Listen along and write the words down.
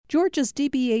Georgia's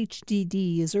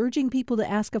DBHDD is urging people to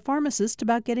ask a pharmacist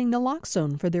about getting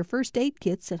naloxone for their first aid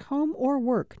kits at home or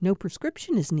work. No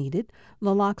prescription is needed.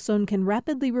 Naloxone can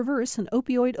rapidly reverse an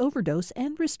opioid overdose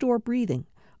and restore breathing.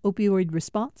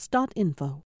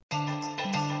 Opioidresponse.info.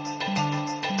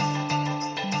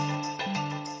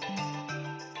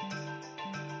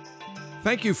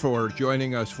 Thank you for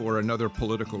joining us for another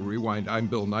Political Rewind. I'm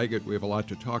Bill Nigut. We have a lot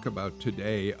to talk about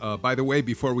today. By the way,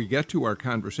 before we get to our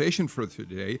conversation for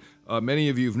today, many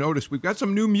of you have noticed we've got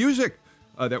some new music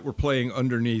that we're playing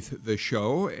underneath the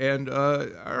show. And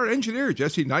our engineer,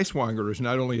 Jesse Neiswanger, is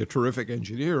not only a terrific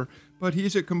engineer, but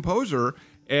he's a composer.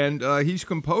 And he's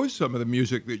composed some of the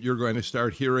music that you're going to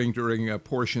start hearing during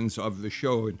portions of the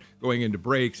show and going into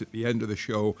breaks at the end of the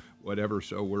show, whatever.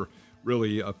 So we're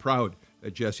really proud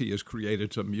that Jesse has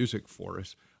created some music for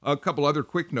us. A couple other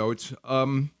quick notes.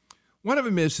 One of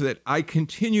them is that I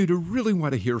continue to really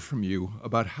want to hear from you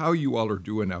about how you all are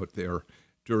doing out there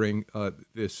during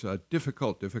this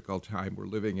difficult time we're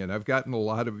living in. I've gotten a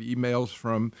lot of emails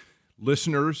from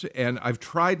listeners, and I've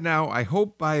tried now. I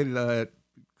hope by the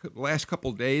last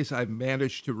couple days I've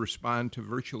managed to respond to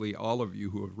virtually all of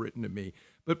you who have written to me.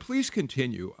 But please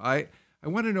continue. I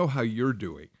want to know how you're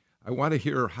doing. I want to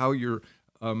hear how you're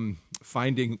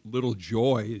finding little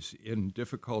joys in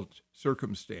difficult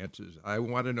circumstances. I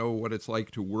want to know what it's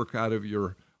like to work out of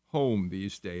your home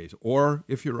these days, or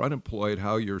if you're unemployed,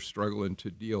 how you're struggling to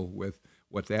deal with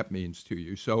what that means to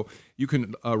you. So you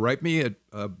can write me at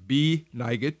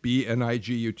bnigut,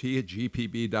 B-N-I-G-U-T, at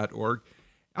gpb.org.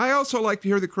 I also like to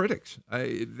hear the critics.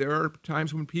 There are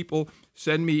times when people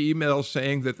send me emails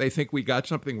saying that they think we got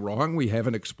something wrong. We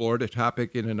haven't explored a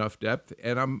topic in enough depth,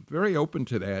 and I'm very open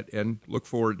to that and look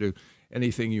forward to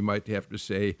anything you might have to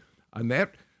say on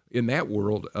that in that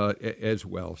world as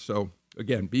well. So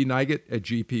again, bnigut at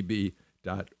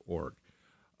gpb.org.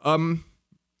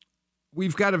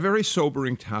 We've got a very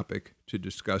sobering topic to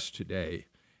discuss today.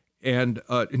 And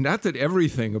not that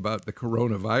everything about the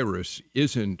coronavirus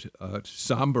isn't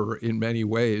somber in many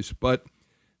ways, but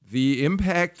the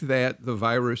impact that the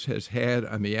virus has had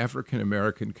on the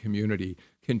African-American community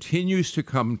continues to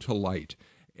come to light.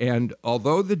 And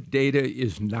although the data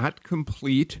is not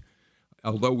complete,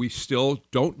 although we still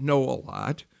don't know a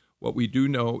lot, what we do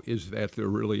know is that there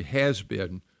really has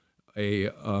been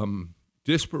a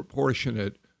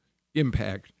disproportionate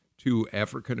impact to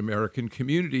African-American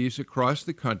communities across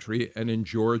the country and in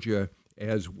Georgia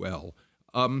as well.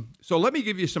 So let me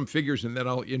give you some figures and then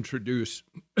I'll introduce,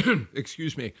 and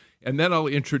then I'll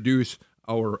introduce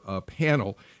our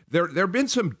panel. There have been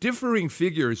some differing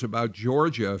figures about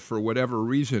Georgia for whatever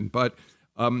reason, but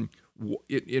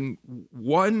in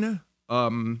one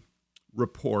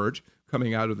report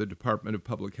coming out of the Department of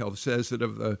Public Health says that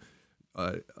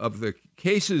of the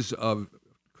cases of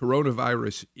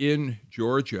coronavirus in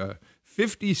Georgia,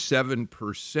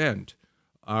 57%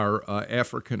 are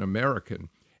African American,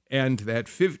 and that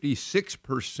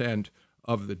 56%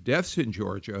 of the deaths in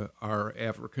Georgia are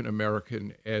African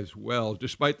American as well,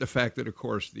 despite the fact that, of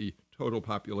course, the total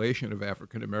population of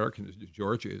African Americans in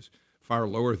Georgia is far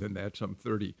lower than that, some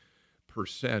 30%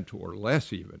 or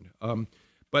less even.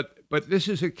 But this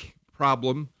is a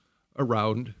problem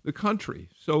around the country.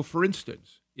 So, for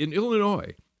instance, in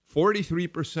Illinois,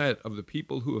 43% of the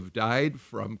people who have died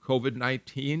from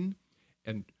COVID-19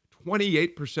 and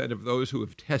 28% of those who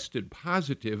have tested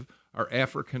positive are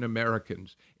African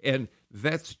Americans. And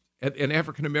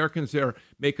African Americans there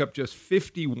make up just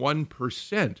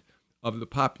 51% of the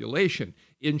population.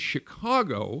 In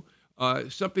Chicago,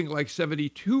 something like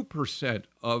 72%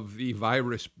 of the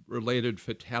virus-related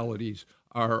fatalities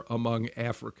are among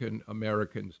African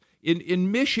Americans. In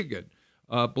Michigan,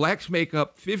 blacks make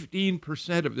up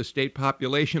 15% of the state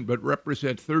population, but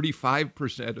represent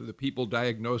 35% of the people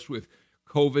diagnosed with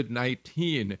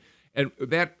COVID-19. And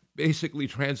that basically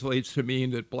translates to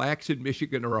mean that blacks in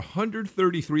Michigan are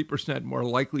 133% more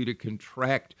likely to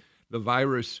contract the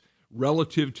virus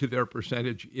relative to their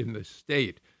percentage in the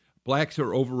state. Blacks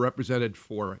are overrepresented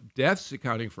for deaths,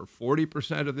 accounting for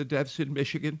 40% of the deaths in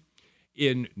Michigan.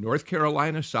 In North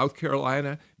Carolina, South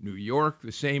Carolina, New York,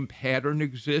 the same pattern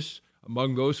exists.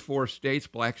 Among those four states,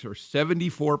 blacks are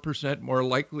 74% more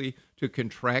likely to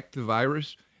contract the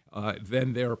virus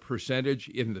than their percentage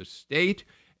in the state.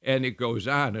 And it goes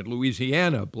on. In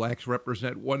Louisiana, blacks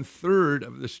represent 1/3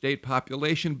 of the state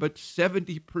population, but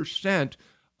 70%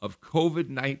 of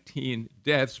COVID-19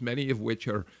 deaths, many of which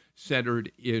are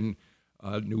centered in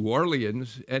New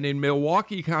Orleans. And in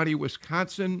Milwaukee County,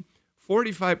 Wisconsin,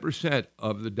 45%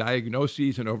 of the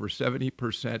diagnoses and over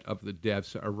 70% of the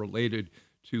deaths are related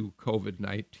to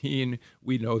COVID-19.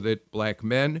 We know that black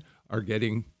men are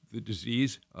getting the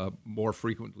disease more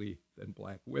frequently than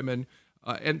black women.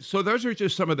 And so those are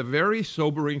just some of the very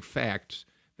sobering facts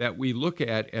that we look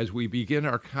at as we begin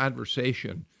our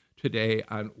conversation today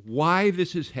on why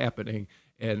this is happening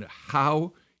and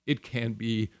how it can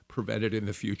be prevented in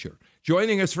the future.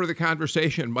 Joining us for the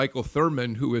conversation, Michael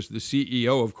Thurmond, who is the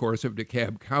CEO, of course, of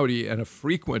DeKalb County and a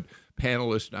frequent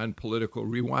panelist on Political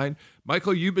Rewind.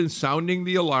 Michael, you've been sounding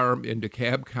the alarm in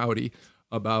DeKalb County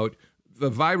about the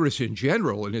virus in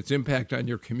general and its impact on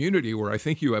your community, where I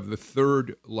think you have the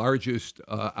third largest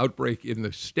outbreak in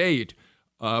the state.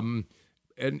 And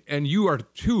you are,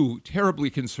 too,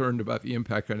 terribly concerned about the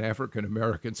impact on African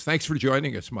Americans. Thanks for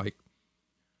joining us, Mike.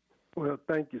 Well,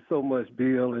 thank you so much,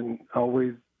 Bill, and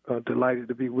always delighted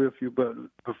to be with you. But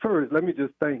first, let me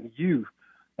just thank you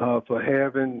for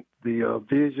having the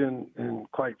vision and,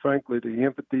 quite frankly, the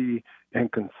empathy and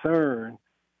concern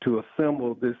to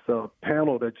assemble this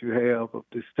panel that you have of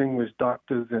distinguished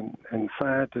doctors and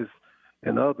scientists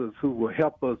and others who will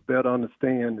help us better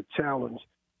understand the challenge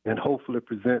and hopefully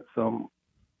present some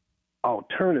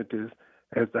alternatives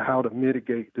as to how to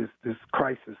mitigate this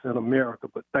crisis in America.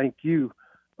 But thank you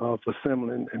for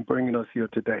assembling and bringing us here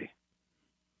today.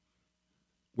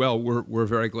 Well, we're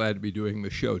very glad to be doing the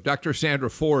show. Dr. Sandra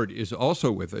Ford is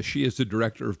also with us. She is the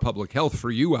Director of Public Health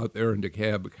for you out there in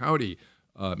DeKalb County,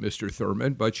 Mr.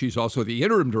 Thurmond, but she's also the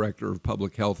Interim Director of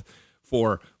Public Health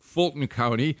for Fulton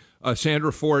County.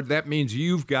 Sandra Ford, that means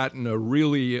you've gotten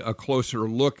a closer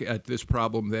look at this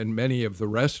problem than many of the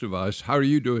rest of us. How are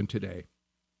you doing today?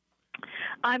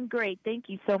 I'm great. Thank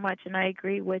you so much. And I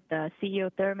agree with CEO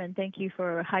Thurmond. Thank you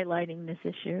for highlighting this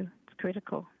issue. It's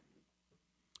critical.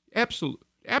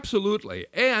 Absolutely.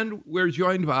 And we're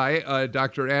joined by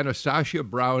Dr. Anastasia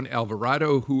Brown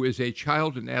Alvarado, who is a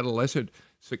child and adolescent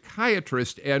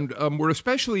psychiatrist. And we're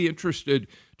especially interested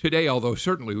today, although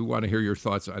certainly we want to hear your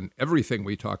thoughts on everything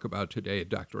we talk about today,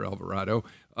 Dr. Alvarado,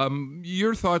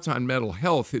 your thoughts on mental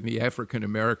health in the African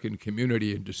American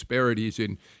community and disparities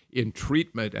in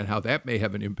treatment and how that may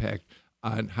have an impact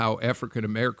on how African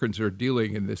Americans are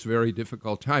dealing in this very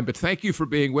difficult time. But thank you for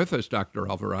being with us, Dr.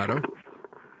 Alvarado.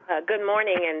 Good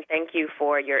morning, and thank you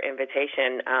for your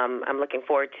invitation. I'm looking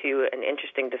forward to an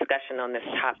interesting discussion on this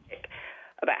topic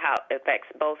about how it affects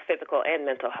both physical and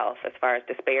mental health as far as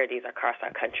disparities across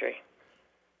our country.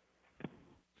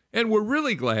 And we're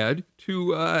really glad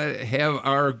to have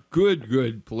our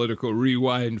good Political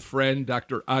Rewind friend,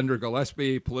 Dr. Andra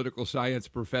Gillespie, political science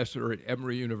professor at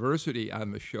Emory University,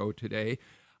 on the show today.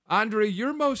 Andra,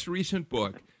 your most recent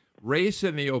book, Race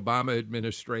in the Obama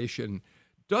Administration,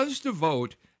 does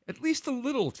devote at least a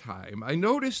little time. I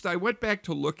noticed, I went back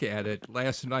to look at it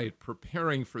last night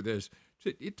preparing for this.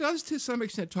 It does, to some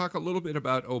extent, talk a little bit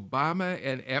about Obama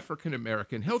and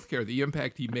African-American healthcare, the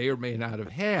impact he may or may not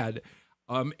have had.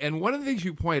 And one of the things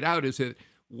you point out is that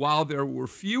while there were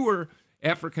fewer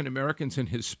African-Americans and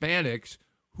Hispanics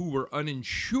who were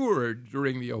uninsured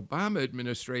during the Obama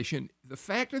administration, the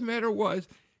fact of the matter was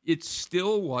it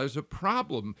still was a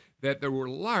problem that there were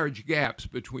large gaps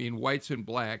between whites and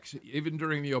blacks, even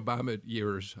during the Obama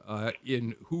years,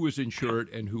 in who was insured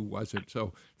and who wasn't.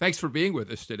 So thanks for being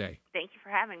with us today. Thank you for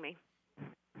having me.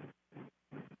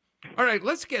 All right,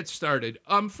 let's get started.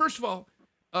 First of all,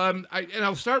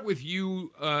 I'll start with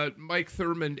you, Mike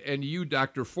Thurmond, and you,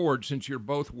 Dr. Ford, since you're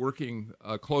both working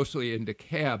closely in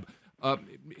DeKalb.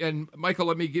 And Michael,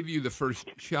 let me give you the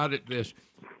first shot at this.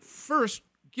 First,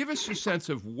 give us a sense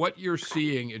of what you're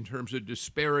seeing in terms of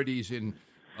disparities in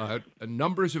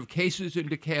numbers of cases in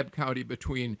DeKalb County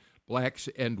between blacks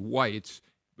and whites,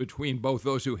 between both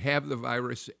those who have the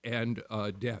virus and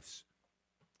deaths.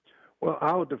 Well,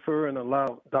 I'll defer and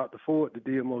allow Dr. Ford to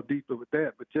deal more deeply with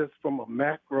that, but just from a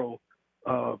macro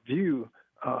view,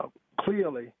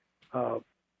 clearly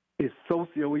it's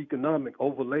socioeconomic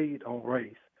overlaid on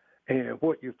race. And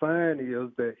what you find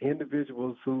is that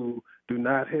individuals who do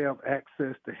not have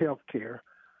access to health care,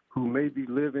 who may be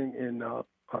living in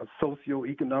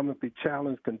socioeconomically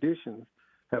challenged conditions,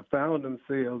 have found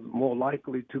themselves more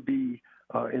likely to be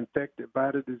infected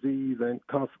by the disease and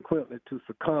consequently to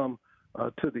succumb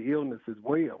to the illness as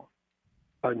well.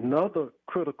 Another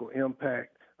critical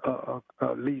impact,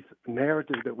 at least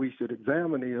narrative that we should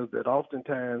examine, is that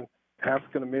oftentimes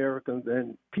African Americans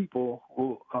and people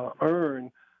will earn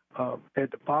at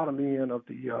the bottom end of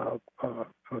the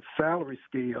salary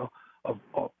scale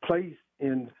are placed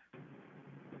in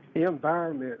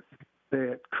environments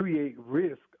that create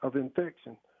risk of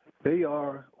infection.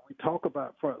 We talk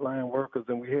about frontline workers,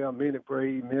 and we have many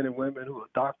brave men and women who are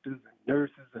doctors and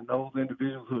nurses and those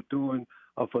individuals who are doing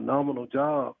a phenomenal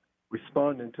job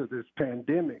responding to this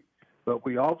pandemic. but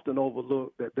we often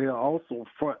overlook that there are also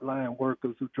frontline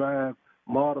workers who drive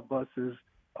MARTA buses,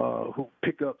 who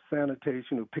pick up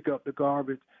sanitation, who pick up the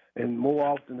garbage, and more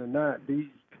often than not, these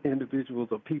individuals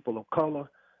are people of color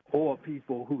or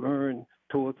people who earn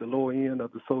towards the lower end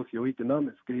of the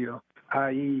socioeconomic scale,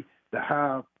 i.e. the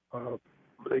higher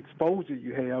exposure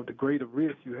you have, the greater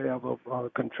risk you have of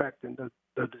contracting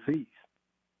the disease.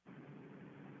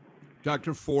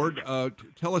 Dr. Ford,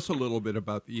 tell us a little bit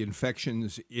about the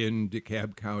infections in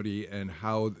DeKalb County and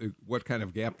what kind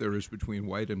of gap there is between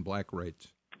white and black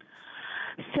rates.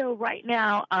 So right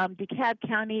now, DeKalb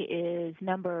County is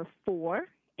number 4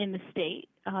 in the state,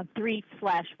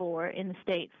 3/4 in the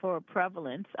state for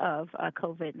prevalence of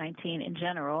COVID-19 in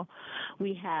general.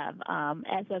 We have,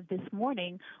 as of this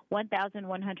morning,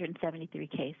 1,173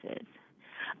 cases.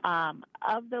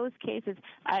 Of those cases,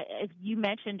 as you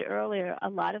mentioned earlier, a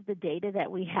lot of the data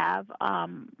that we have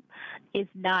is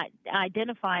not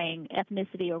identifying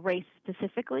ethnicity or race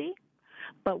specifically.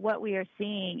 But what we are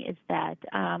seeing is that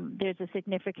there's a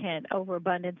significant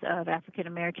overabundance of African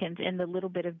Americans in the little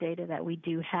bit of data that we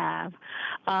do have.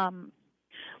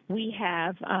 We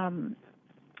have in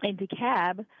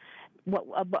DeKalb,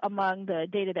 among the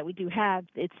data that we do have,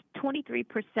 it's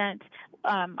 20%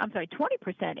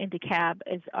 in DeKalb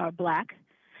are black,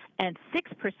 and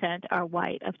 6% are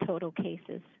white of total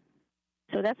cases.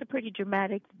 So that's a pretty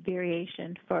dramatic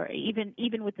variation for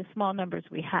even with the small numbers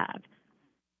we have.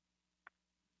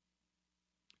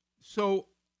 So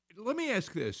let me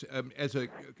ask this as a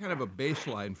kind of a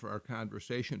baseline for our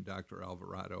conversation, Dr.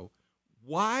 Alvarado.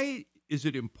 Why is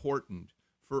it important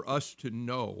for us to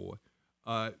know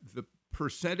the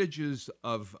percentages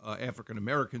of African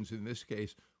Americans, in this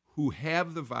case, who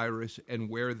have the virus and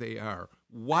where they are?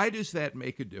 Why does that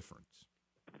make a difference?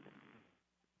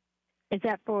 Is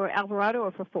that for Alvarado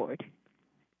or for Ford?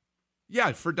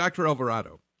 Yeah, for Dr.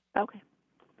 Alvarado. Okay.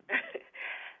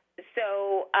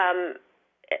 So,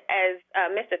 as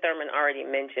Mr. Thurman already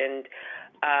mentioned,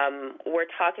 we're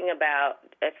talking about,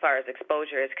 as far as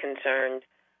exposure is concerned,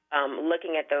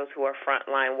 looking at those who are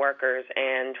frontline workers,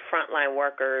 and frontline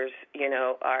workers,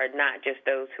 are not just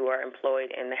those who are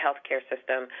employed in the healthcare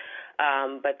system,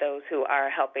 but those who are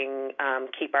helping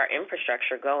keep our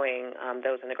infrastructure going,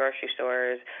 those in the grocery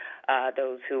stores,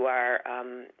 those who are,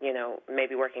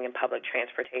 maybe working in public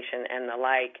transportation and the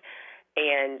like.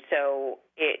 And so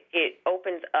it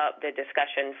opens up the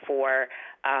discussion for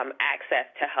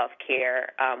access to health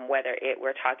care, whether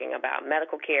we're talking about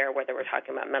medical care, whether we're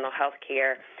talking about mental health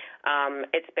care.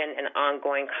 It's been an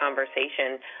ongoing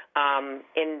conversation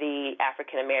in the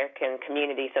African American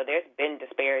community. So there's been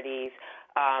disparities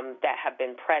that have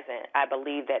been present. I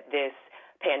believe that this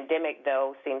pandemic,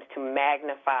 though, seems to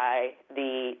magnify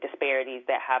the disparities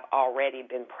that have already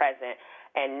been present.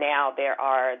 And now there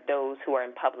are those who are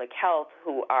in public health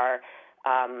who are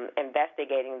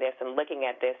investigating this and looking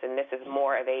at this, and this is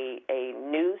more of a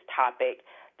news topic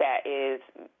that is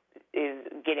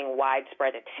getting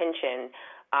widespread attention,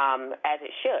 as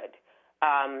it should,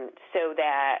 so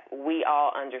that we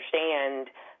all understand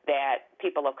that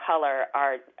people of color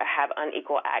have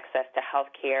unequal access to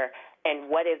health care, and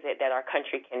what is it that our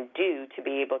country can do to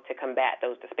be able to combat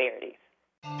those disparities.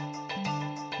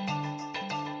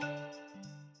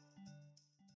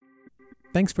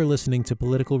 Thanks for listening to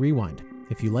Political Rewind.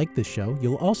 If you like this show,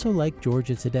 you'll also like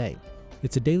Georgia Today.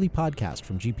 It's a daily podcast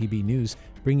from GPB News,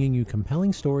 bringing you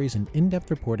compelling stories and in-depth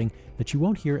reporting that you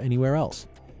won't hear anywhere else.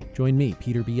 Join me,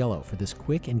 Peter Biello, for this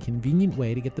quick and convenient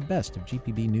way to get the best of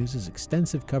GPB News'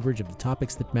 extensive coverage of the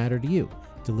topics that matter to you,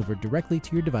 delivered directly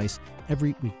to your device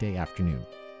every weekday afternoon.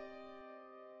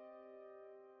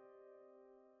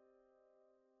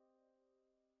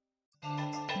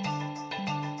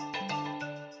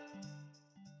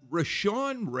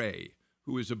 Rashawn Ray,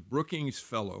 who is a Brookings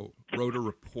Fellow, wrote a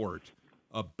report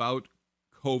about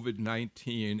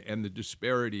COVID-19 and the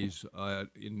disparities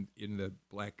in the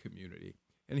black community.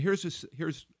 And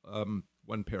here's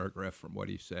one paragraph from what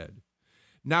he said.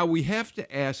 Now we have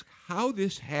to ask how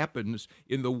this happens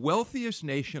in the wealthiest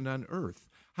nation on earth.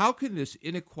 How can this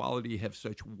inequality have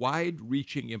such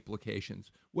wide-reaching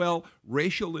implications? Well,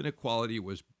 racial inequality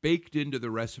was baked into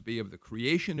the recipe of the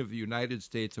creation of the United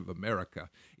States of America.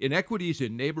 Inequities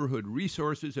in neighborhood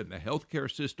resources and the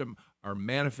healthcare system are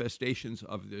manifestations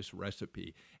of this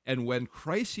recipe. And when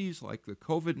crises like the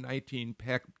COVID-19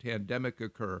 pandemic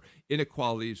occur,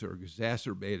 inequalities are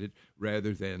exacerbated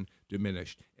rather than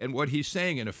diminished. And what he's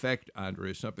saying, in effect,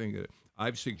 Andre, is something that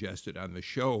I've suggested on the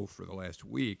show for the last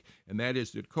week, and that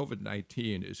is that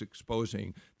COVID-19 is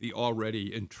exposing the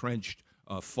already entrenched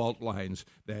fault lines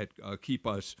that keep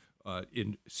us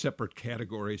in separate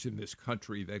categories in this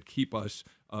country that keep us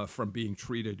from being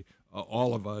treated,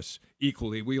 all of us,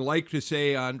 equally. We like to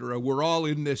say, Andra, we're all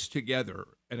in this together.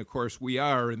 And of course, we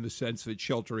are, in the sense that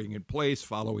sheltering in place,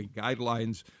 following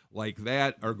guidelines like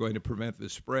that, are going to prevent the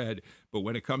spread. But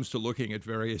when it comes to looking at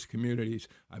various communities,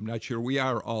 I'm not sure we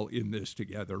are all in this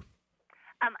together.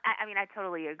 I mean, I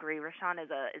totally agree. Rashawn is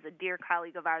a dear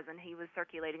colleague of ours, and he was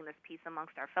circulating this piece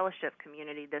amongst our fellowship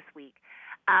community this week.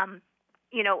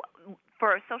 You know,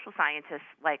 for social scientists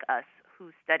like us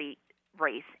who study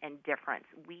race and difference,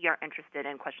 we are interested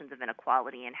in questions of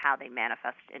inequality and how they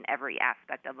manifest in every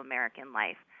aspect of American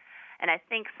life. And I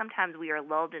think sometimes we are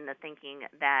lulled into thinking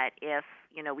that if,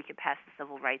 you know, we could pass the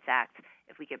Civil Rights Act,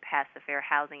 if we could pass the Fair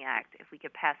Housing Act, if we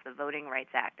could pass the Voting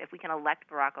Rights Act, if we can elect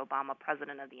Barack Obama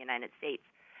president of the United States,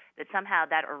 that somehow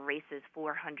that erases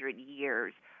 400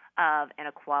 years of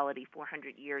inequality,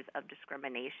 400 years of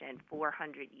discrimination,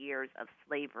 400 years of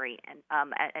slavery and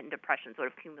depression, sort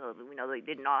of cumulatively. We know they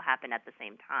didn't all happen at the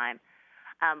same time.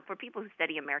 For people who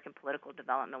study American political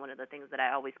development, one of the things that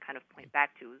I always kind of point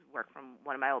back to is work from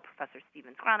one of my old professors,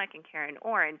 Stephen Skronik and Karen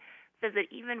Oren, says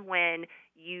that even when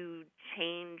you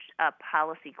change a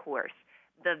policy course,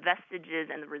 the vestiges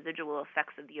and the residual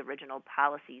effects of the original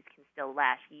policies can still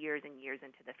last years and years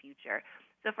into the future.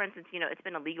 So, for instance, you know, it's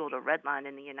been illegal to redline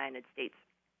in the United States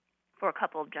for a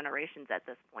couple of generations at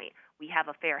this point. We have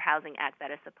a Fair Housing Act that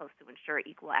is supposed to ensure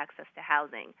equal access to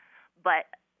housing. But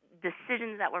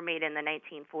decisions that were made in the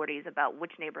 1940s about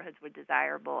which neighborhoods were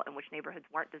desirable and which neighborhoods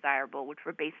weren't desirable, which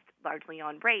were based largely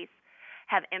on race,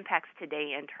 have impacts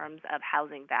today in terms of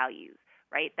housing values.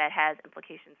 Right, that has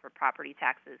implications for property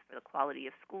taxes, for the quality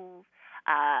of schools.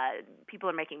 People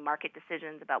are making market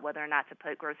decisions about whether or not to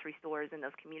put grocery stores in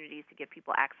those communities to give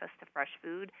people access to fresh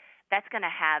food. That's going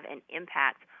to have an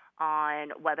impact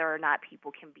on whether or not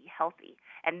people can be healthy.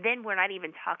 And then we're not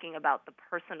even talking about the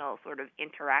personal sort of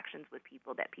interactions with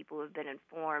people, that people have been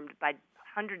informed by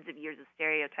hundreds of years of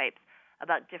stereotypes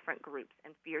about different groups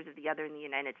and fears of the other in the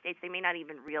United States. They may not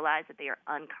even realize that they are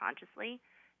unconsciously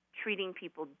treating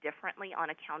people differently on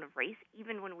account of race,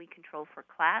 even when we control for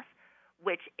class,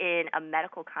 which in a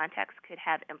medical context could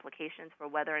have implications for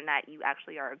whether or not you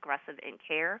actually are aggressive in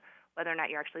care, whether or not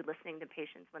you're actually listening to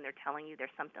patients when they're telling you their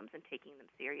symptoms and taking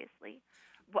them seriously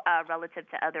relative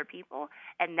to other people.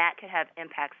 And that could have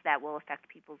impacts that will affect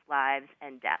people's lives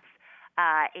and deaths.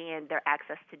 And their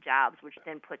access to jobs, which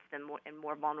then puts them in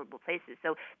more vulnerable places.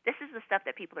 So this is the stuff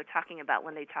that people are talking about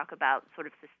when they talk about sort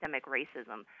of systemic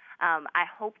racism. I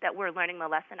hope that we're learning the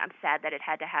lesson. I'm sad that it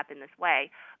had to happen this way,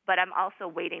 but I'm also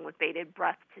waiting with bated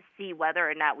breath to see whether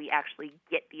or not we actually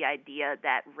get the idea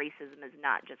that racism is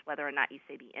not just whether or not you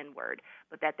say the N-word,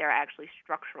 but that there are actually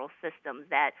structural systems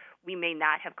that we may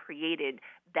not have created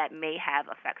that may have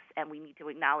effects, and we need to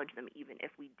acknowledge them even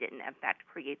if we didn't, in fact,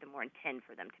 create them or intend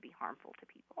for them to be harmful to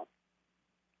people.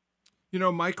 You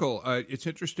know, Michael, it's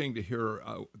interesting to hear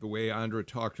the way Andra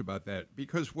talked about that,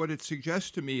 because what it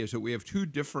suggests to me is that we have two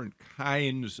different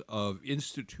kinds of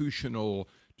institutional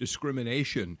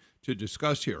discrimination to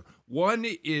discuss here. One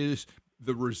is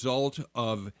the result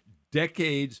of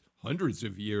decades, hundreds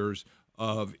of years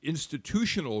of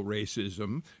institutional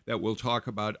racism that we'll talk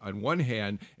about on one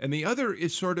hand, and the other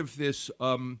is sort of this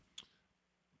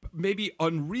maybe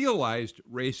unrealized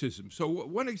racism. So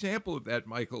one example of that,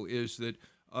 Michael, is that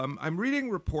I'm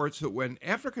reading reports that when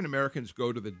African Americans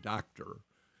go to the doctor,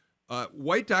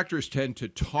 white doctors tend to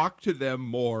talk to them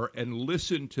more and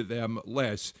listen to them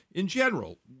less in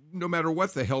general, no matter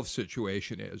what the health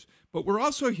situation is. But we're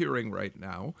also hearing right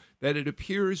now that it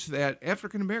appears that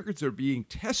African Americans are being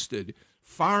tested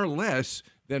far less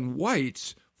than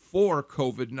whites for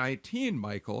COVID-19,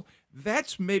 Michael.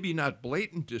 That's maybe not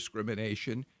blatant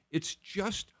discrimination. It's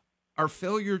just our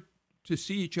failure to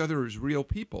see each other as real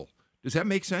people. Does that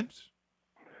make sense?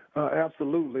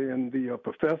 Absolutely, and the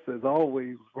professor is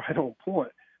always right on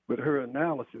point with her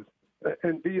analysis.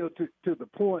 And Bill, to the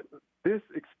point, this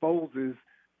exposes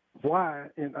why,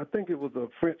 and I think it was a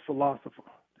French philosopher,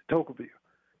 Tocqueville,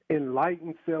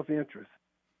 enlightened self-interest.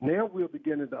 Now we're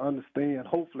beginning to understand,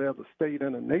 hopefully as a state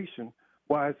and a nation,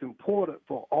 why it's important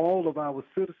for all of our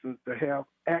citizens to have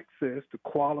access to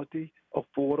quality,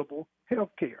 affordable health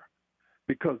care.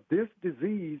 Because this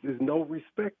disease is no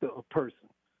respecter of person.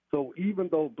 So even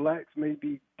though blacks may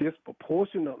be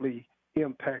disproportionately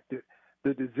impacted,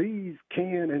 the disease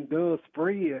can and does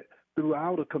spread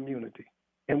throughout a community,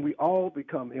 and we all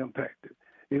become impacted.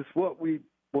 It's what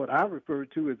I refer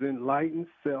to as enlightened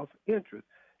self-interest.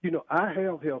 You know, I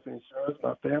have health insurance.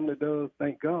 My family does,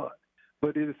 thank God.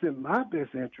 But it is in my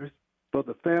best interest for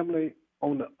the family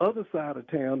on the other side of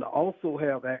town to also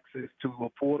have access to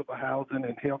affordable housing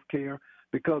and health care,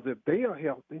 because if they are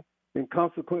healthy, then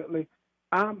consequently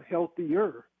I'm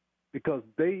healthier because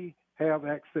they have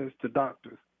access to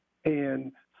doctors.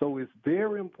 And so it's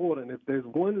very important, if there's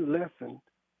one lesson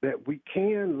that we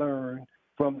can learn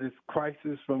from this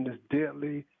crisis, from this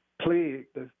deadly plague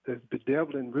that's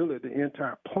bedeviling really the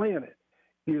entire planet,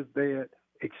 is that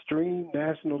extreme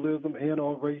nationalism,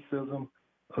 anti-racism,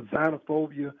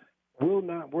 xenophobia will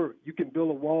not work. You can build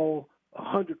a wall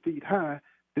 100 feet high.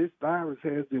 This virus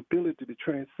has the ability to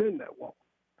transcend that wall.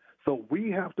 So we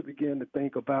have to begin to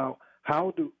think about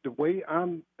how do the way I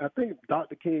think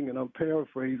Dr. King, and I'm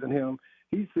paraphrasing him,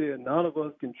 he said none of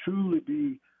us can truly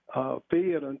be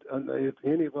fed if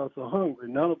any of us are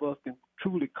hungry. None of us can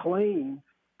truly claim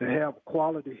to have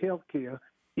quality health care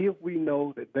if we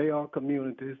know that they are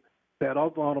communities that are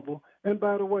vulnerable. And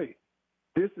by the way,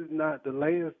 this is not the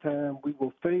last time we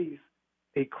will face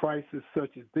a crisis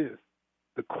such as this.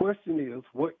 The question is,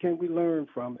 what can we learn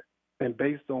from it? And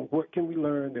based on what can we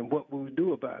learn and what will we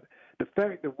do about it? The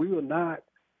fact that we are not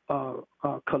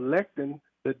collecting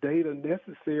the data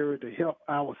necessary to help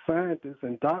our scientists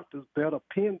and doctors better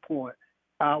pinpoint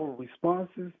our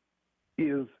responses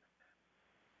is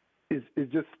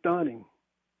just stunning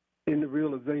in the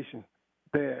realization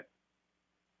that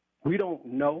we don't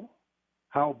know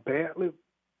how badly,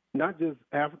 not just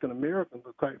African Americans,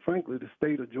 but quite frankly, the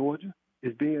state of Georgia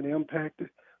is being impacted.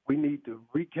 We need to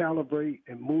recalibrate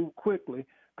and move quickly,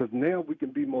 because now we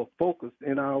can be more focused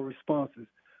in our responses.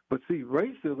 But see,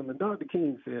 racism, and Dr.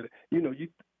 King said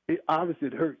it, it obviously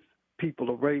it hurts people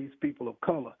of race, people of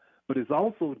color, but it's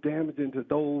also damaging to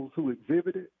those who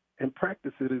exhibit it and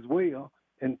practice it as well.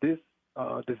 And this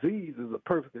disease is a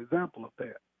perfect example of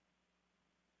that.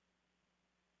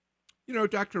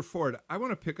 Dr. Ford, I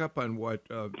want to pick up on what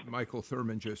Michael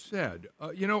Thurman just said.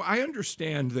 I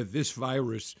understand that this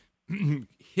virus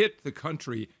hit the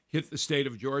country, hit the state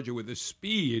of Georgia with a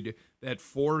speed that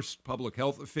forced public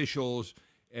health officials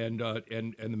and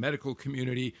the medical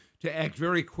community to act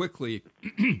very quickly.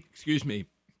 Excuse me.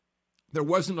 There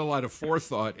wasn't a lot of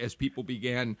forethought as people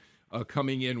began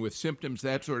coming in with symptoms,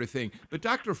 that sort of thing. But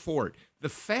Dr. Ford, the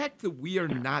fact that we are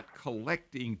not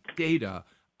collecting data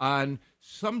on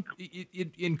some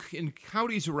in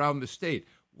counties around the state,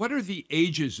 what are the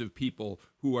ages of people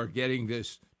who are getting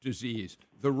this disease?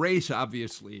 The race,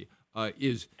 obviously,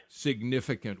 is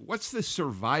significant. What's the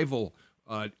survival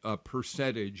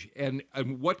percentage, and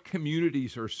what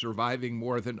communities are surviving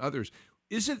more than others?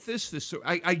 Isn't this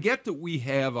I get that we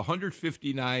have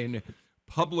 159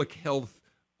 public health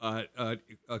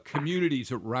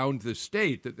communities around the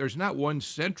state, that there's not one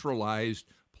centralized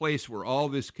place where all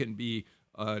this can be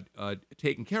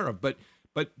taken care of. But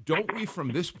don't we,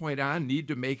 from this point on, need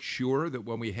to make sure that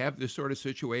when we have this sort of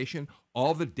situation,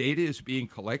 all the data is being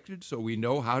collected so we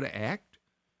know how to act?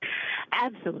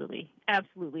 Absolutely,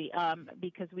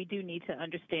 because we do need to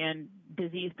understand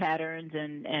disease patterns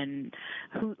and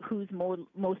who's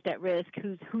most at risk,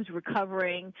 who's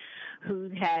recovering,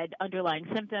 who's had underlying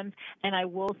symptoms. And I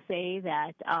will say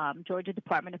that Georgia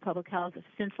Department of Public Health,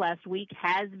 since last week,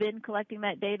 has been collecting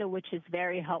that data, which is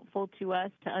very helpful to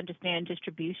us to understand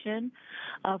distribution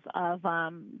of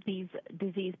these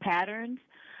disease patterns.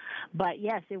 But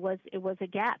yes, it was a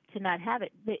gap to not have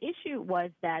it. The issue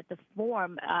was that the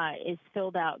form is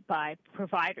filled out by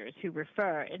providers who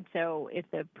refer, and so if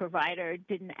the provider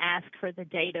didn't ask for the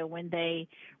data when they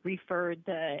referred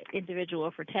the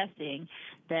individual for testing,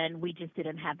 then we just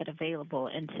didn't have it available.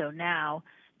 And so now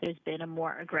there's been a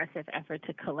more aggressive effort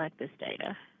to collect this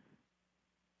data.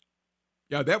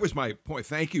 Yeah, that was my point.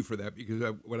 Thank you for that, because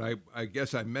what I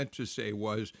guess I meant to say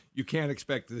was you can't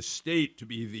expect the state to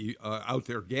be the out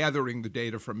there gathering the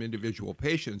data from individual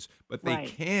patients, but they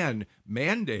can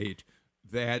mandate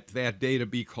that data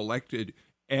be collected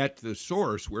at the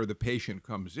source where the patient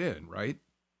comes in, right?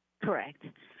 Correct.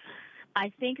 I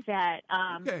think that,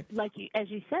 as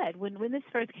you said, when this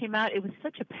first came out, it was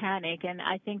such a panic, and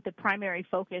I think the primary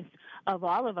focus of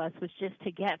all of us was just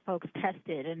to get folks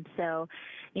tested. And so,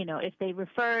 if they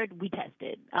referred, we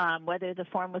tested. Whether the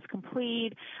form was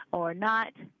complete or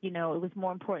not, it was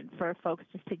more important for folks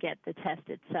just to get the test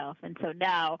itself. And so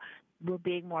now we're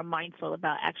being more mindful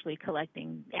about actually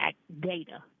collecting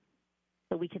data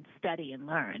so we can study and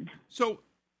learn. So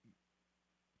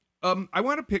I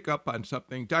want to pick up on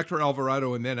something. Dr.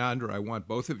 Alvarado and then Andra, I want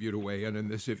both of you to weigh in on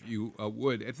this if you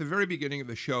would. At the very beginning of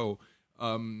the show,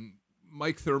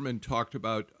 Mike Thurman talked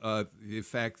about the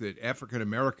fact that African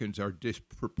Americans are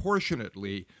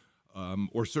disproportionately,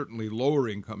 or certainly lower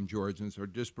income Georgians, are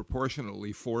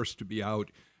disproportionately forced to be out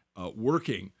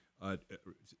working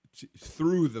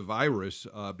through the virus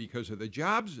because of the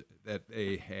jobs that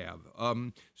they have.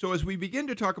 So as we begin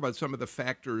to talk about some of the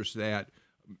factors that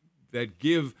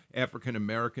give African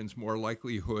Americans more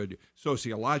likelihood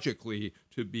sociologically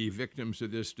to be victims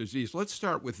of this disease, let's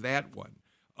start with that one.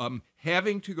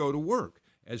 Having to go to work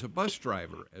as a bus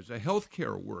driver, as a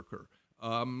healthcare worker,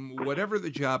 whatever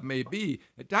the job may be.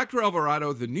 Dr.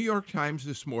 Alvarado, the New York Times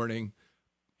this morning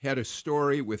had a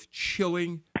story with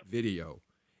chilling video.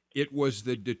 It was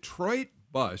the Detroit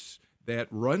bus that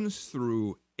runs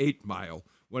through 8 Mile,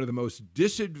 one of the most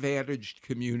disadvantaged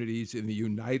communities in the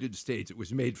United States. It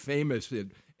was made famous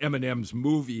in Eminem's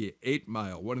movie 8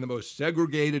 Mile, one of the most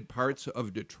segregated parts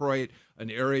of Detroit, an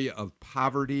area of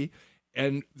poverty.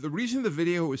 And the reason the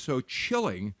video was so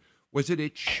chilling was that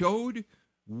it showed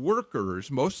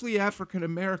workers, mostly African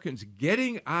Americans,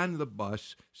 getting on the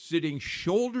bus, sitting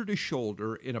shoulder to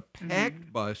shoulder in a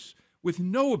packed bus with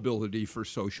no ability for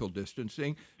social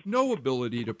distancing, no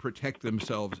ability to protect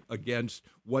themselves against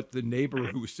what the neighbor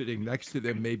who's sitting next to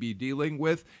them may be dealing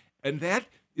with. And that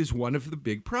is one of the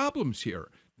big problems here.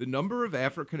 The number of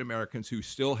African Americans who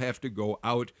still have to go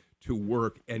out to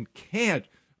work and can't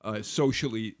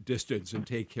socially distance and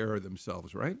take care of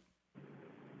themselves, right?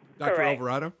 Dr. Correct.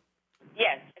 Alvarado?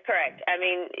 Yes, correct. I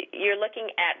mean, you're looking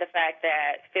at the fact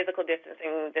that physical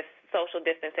distancing, this social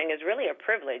distancing, is really a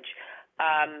privilege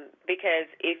because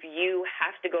if you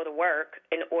have to go to work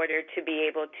in order to be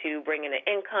able to bring in an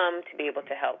income, to be able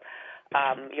to help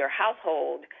your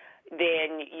household,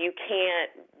 then you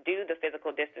can't do the physical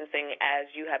distancing as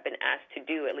you have been asked to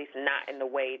do, at least not in the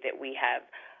way that we have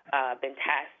been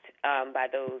tasked by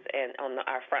those on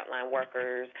our frontline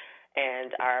workers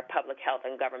and our public health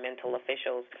and governmental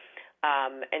officials.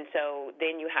 And so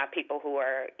then you have people who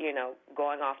are,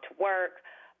 going off to work,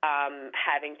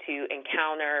 having to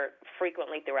encounter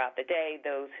frequently throughout the day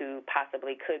those who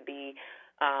possibly could be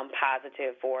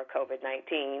positive for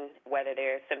COVID-19, whether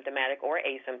they're symptomatic or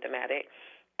asymptomatic.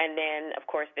 And then, of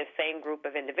course, this same group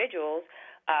of individuals,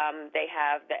 they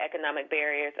have the economic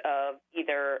barriers of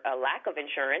either a lack of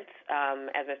insurance,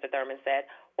 as Mr. Thurman said,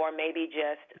 or maybe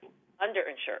just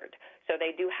underinsured. So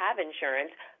they do have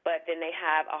insurance, but then they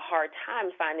have a hard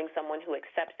time finding someone who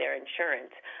accepts their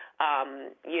insurance.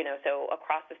 So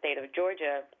across the state of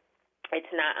Georgia,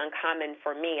 it's not uncommon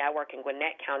for me. I work in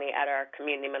Gwinnett County at our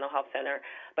community mental health center,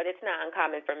 but it's not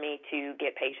uncommon for me to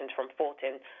get patients from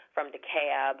Fulton, from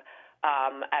DeKalb,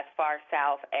 as far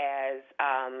south as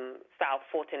South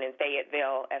Fulton and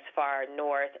Fayetteville, as far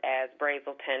north as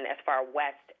Brazelton, as far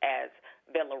west as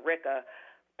Villa Rica,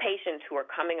 patients who are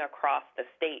coming across the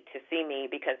state to see me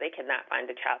because they cannot find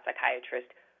a child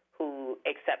psychiatrist who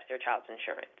accepts their child's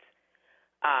insurance.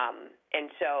 And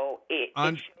so it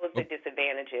shows the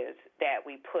disadvantages that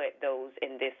we put those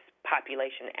in this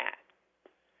population at.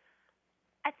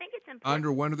 I think it's important.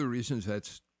 Under one of the reasons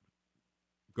that's...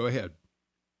 Go ahead.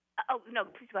 Oh, no,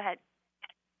 please go ahead.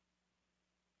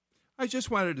 I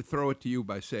just wanted to throw it to you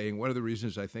by saying one of the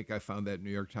reasons I think I found that New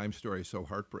York Times story so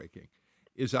heartbreaking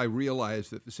is I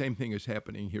realized that the same thing is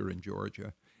happening here in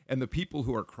Georgia. And the people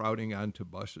who are crowding onto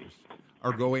buses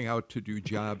are going out to do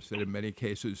jobs that in many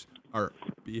cases are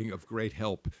being of great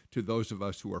help to those of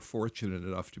us who are fortunate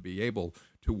enough to be able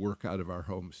to work out of our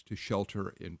homes, to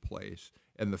shelter in place.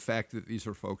 And the fact that these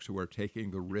are folks who are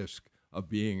taking the risk of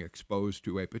being exposed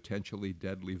to a potentially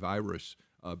deadly virus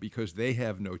because they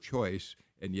have no choice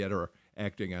and yet are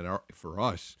acting for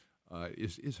us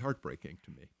is heartbreaking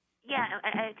to me. Yeah,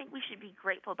 I think we should be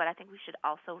grateful, but I think we should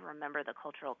also remember the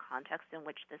cultural context in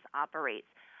which this operates.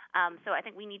 So I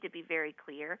think we need to be very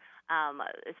clear.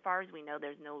 As far as we know,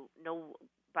 there's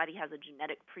nobody has a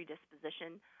genetic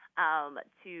predisposition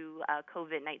to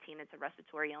COVID-19. It's a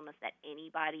respiratory illness that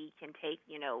anybody can take.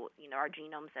 Our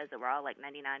genome says that we're all like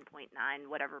 99.9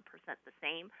 whatever percent the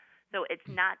same. So it's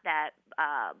not that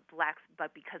blacks,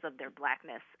 but because of their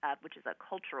blackness, which is a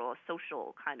cultural,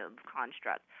 social kind of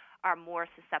construct, are more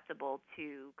susceptible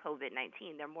to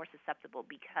COVID-19. They're more susceptible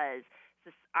because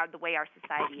the way our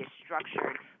society is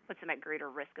structured puts them at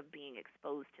greater risk of being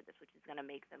exposed to this, which is going to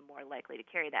make them more likely to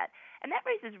carry that. And that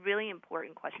raises really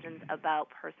important questions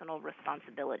about personal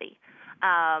responsibility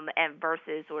and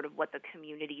versus sort of what the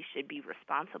community should be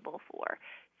responsible for.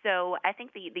 So I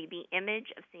think the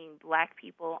image of seeing black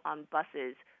people on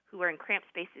buses who are in cramped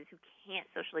spaces, who can't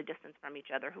socially distance from each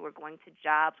other, who are going to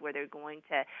jobs where they're going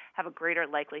to have a greater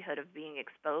likelihood of being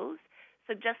exposed,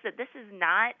 suggests that this is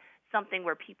not something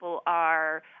where people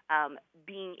are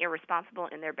being irresponsible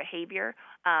in their behavior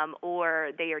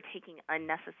or they are taking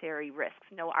unnecessary risks.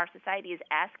 No, our society is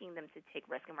asking them to take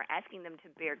risks, and we're asking them to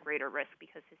bear greater risk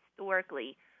because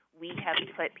historically we have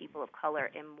put people of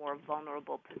color in more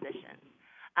vulnerable positions.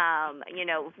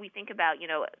 If we think about,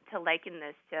 to liken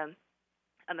this to,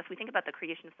 if we think about the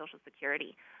creation of Social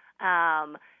Security,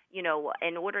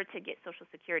 in order to get Social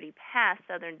Security passed,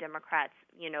 Southern Democrats,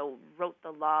 wrote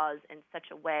the laws in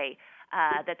such a way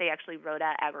that they actually wrote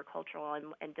out agricultural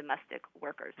and domestic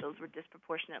workers. Those were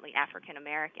disproportionately African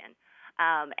American.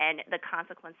 And the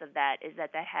consequence of that is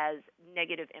that has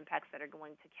negative impacts that are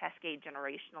going to cascade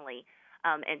generationally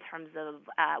in terms of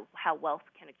how wealth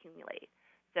can accumulate.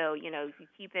 So, if you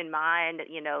keep in mind,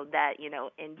 that,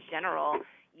 in general,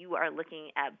 you are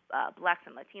looking at blacks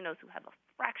and Latinos who have a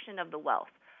fraction of the wealth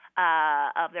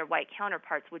of their white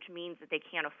counterparts, which means that they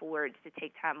can't afford to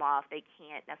take time off. They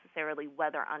can't necessarily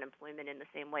weather unemployment in the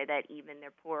same way that even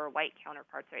their poorer white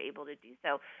counterparts are able to do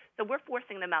so. So we're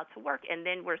forcing them out to work, and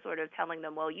then we're sort of telling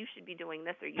them, well, you should be doing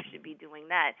this or you should be doing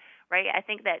that, right? I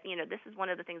think that, this is one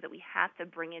of the things that we have to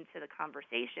bring into the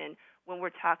conversation when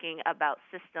we're talking about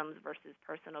systems versus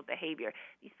personal behavior.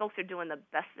 These folks are doing the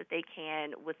best that they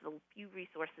can with the few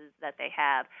resources that they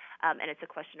have, and it's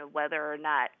a question of whether or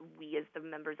not we as the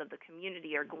members of the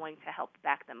community are going to help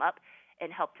back them up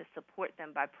and help to support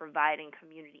them by providing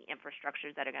community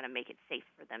infrastructures that are going to make it safe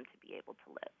for them to be able to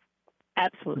live.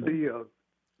 Absolutely.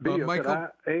 Could I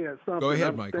add something? Go ahead,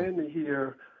 I'm Michael. standing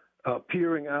here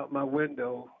peering out my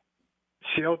window,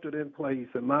 sheltered in place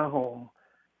in my home,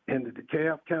 and the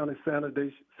DeKalb County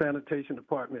Sanitation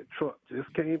Department truck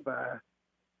just came by.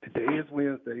 Today is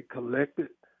Wednesday, collected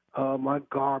my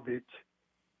garbage.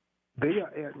 They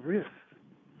are at risk.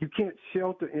 You can't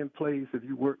shelter in place if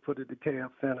you work for the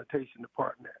DeKalb Sanitation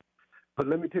Department. But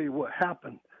let me tell you what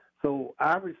happened. So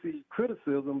I received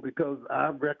criticism because I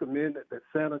recommended that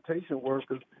sanitation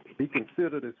workers be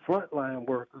considered as frontline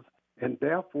workers and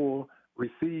therefore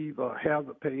receive a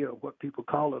hazard pay, or what people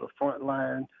call it, a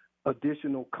frontline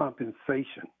additional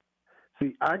compensation.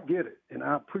 See, I get it, and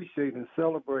I appreciate and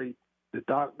celebrate the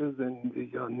doctors and the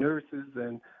nurses,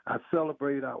 and I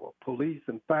celebrate our police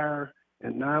and fire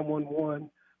and 911.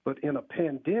 But in a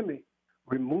pandemic,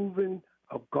 removing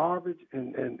of garbage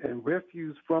and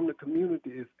refuse from the community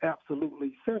is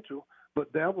absolutely essential.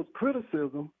 But there was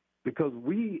criticism because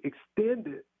we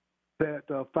extended that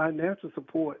financial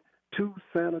support to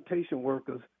sanitation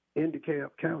workers in DeKalb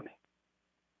County.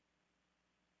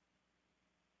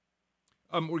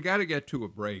 We got to get to a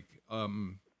break.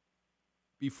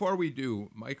 Before we do,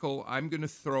 Michael, I'm going to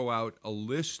throw out a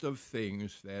list of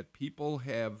things that people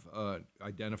have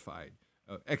identified,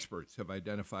 experts have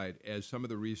identified as some of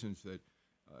the reasons that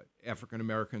African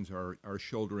Americans are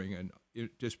shouldering a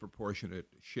disproportionate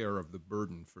share of the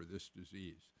burden for this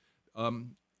disease.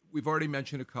 We've already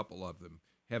mentioned a couple of them.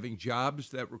 Having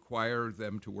jobs that require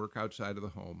them to work outside of the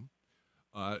home,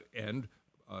 and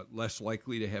less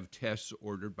likely to have tests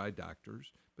ordered by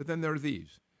doctors. But then there are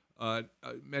these.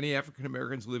 Many African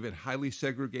Americans live in highly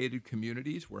segregated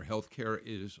communities where health care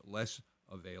is less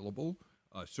available.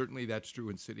 Certainly that's true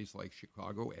in cities like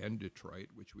Chicago and Detroit,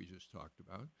 which we just talked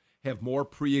about. Have more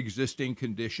pre-existing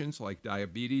conditions like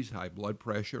diabetes, high blood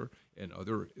pressure, and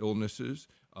other illnesses,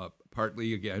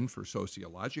 partly, again, for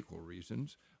sociological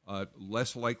reasons.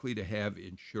 Less likely to have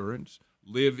insurance,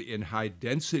 live in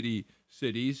high-density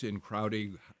cities in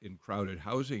crowded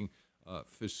housing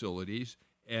facilities,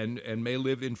 and may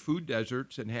live in food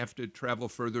deserts and have to travel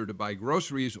further to buy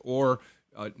groceries or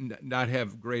not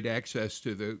have great access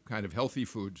to the kind of healthy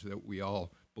foods that we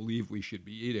all believe we should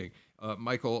be eating.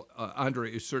 Michael,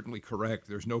 Andre is certainly correct.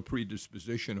 There's no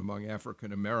predisposition among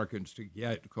African Americans to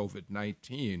get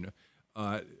COVID-19.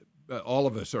 All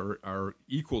of us are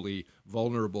equally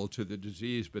vulnerable to the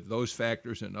disease, but those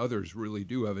factors and others really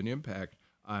do have an impact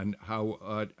on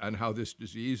how this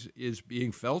disease is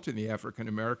being felt in the African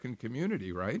American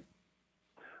community, right?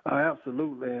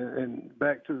 Absolutely. And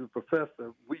back to the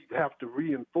professor, we have to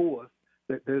reinforce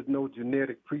that there's no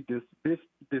genetic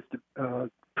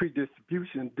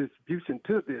distribution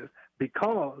to this,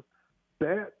 because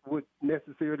that would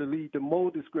necessarily lead to more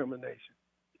discrimination.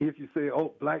 If you say,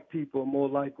 oh, black people are more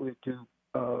likely to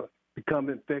become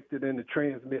infected and to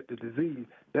transmit the disease,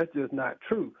 that's just not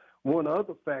true. One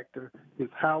other factor is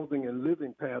housing and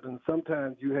living patterns.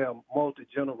 Sometimes you have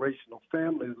multi-generational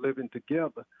families living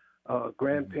together,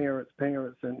 grandparents,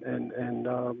 parents, and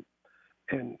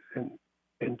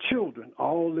children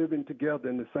all living together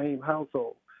in the same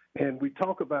household. And we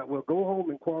talk about, well, go home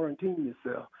and quarantine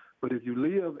yourself. But if you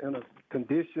live in a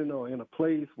condition or in a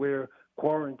place where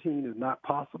quarantine is not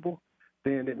possible,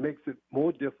 then it makes it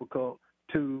more difficult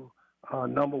to,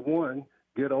 number one,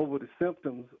 get over the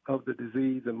symptoms of the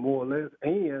disease and more or less,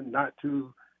 and not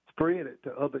to spread it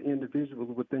to other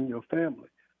individuals within your family.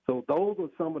 So those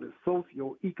are some of the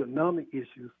socioeconomic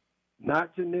issues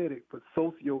not genetic, but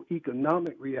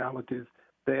socioeconomic realities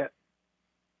that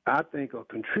I think are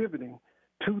contributing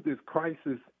to this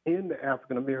crisis in the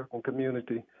African American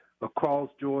community across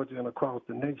Georgia and across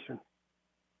the nation.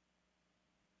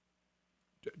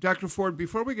 Dr. Ford,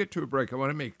 before we get to a break, I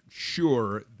want to make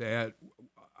sure that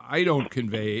I don't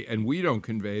convey and we don't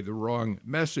convey the wrong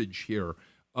message here.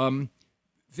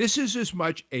 This is as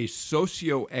much a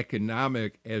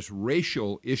socioeconomic as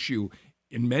racial issue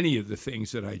in many of the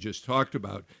things that I just talked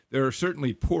about. There are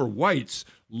certainly poor whites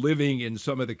living in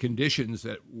some of the conditions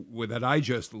that I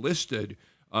just listed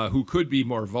who could be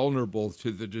more vulnerable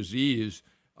to the disease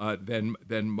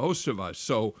than most of us.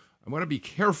 So I want to be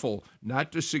careful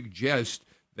not to suggest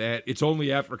that it's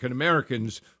only African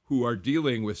Americans who are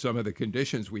dealing with some of the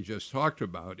conditions we just talked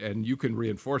about, and you can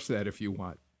reinforce that if you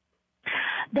want.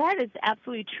 That is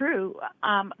absolutely true.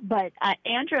 But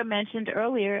Andrea mentioned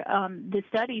earlier the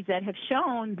studies that have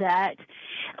shown that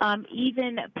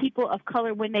even people of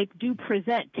color, when they do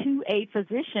present to a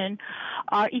physician,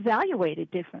 are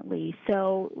evaluated differently.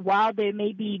 So while there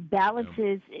may be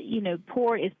balances,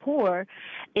 poor is poor,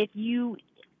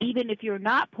 even if you're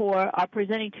not poor, are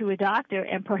presenting to a doctor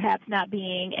and perhaps not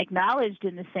being acknowledged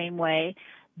in the same way,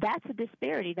 that's a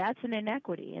disparity. That's an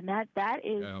inequity. And that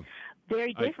is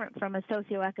very different from a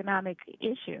socioeconomic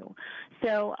issue.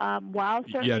 So while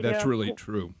certainly that's really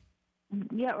true.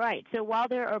 Yeah, right. So while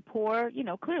there are poor,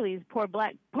 clearly poor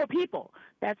people,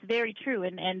 that's very true.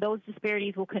 And those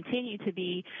disparities will continue to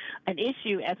be an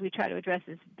issue as we try to address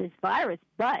this virus.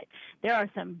 But there are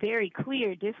some very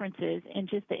clear differences in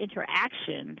just the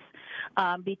interactions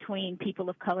between people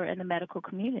of color and the medical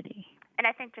community. And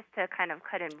I think just to kind of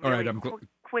cut in really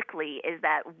quickly is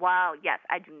that while, yes,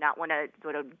 I do not want to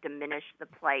sort of diminish the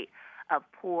plight of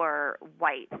poor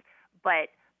whites, but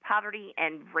poverty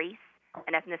and race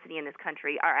and ethnicity in this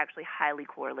country are actually highly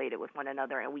correlated with one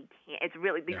another, and we can't. It's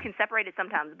really you can separate it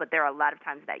sometimes, but there are a lot of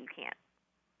times that you can't.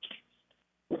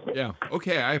 Yeah.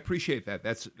 Okay. I appreciate that.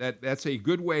 That's a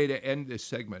good way to end this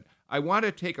segment. I want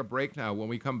to take a break now. When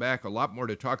we come back, a lot more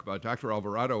to talk about. Dr.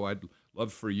 Alvarado, I'd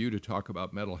love for you to talk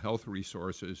about mental health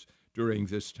resources during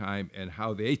this time and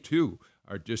how they too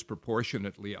are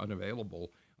disproportionately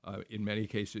unavailable in many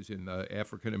cases in the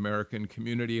African American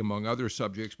community, among other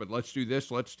subjects. But let's do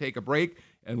this. Let's take a break,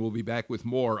 and we'll be back with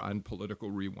more on Political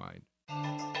Rewind.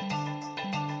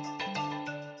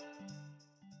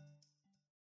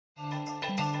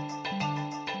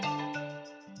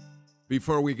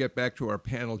 Before we get back to our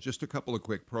panel, just a couple of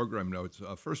quick program notes.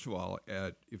 First of all,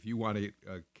 if you want to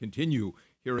continue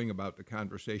hearing about the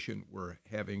conversation we're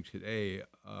having today,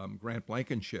 Grant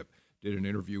Blankenship did an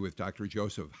interview with Dr.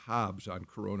 Joseph Hobbs on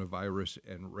coronavirus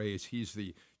and race. He's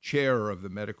the chair of the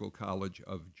Medical College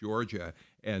of Georgia,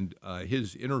 and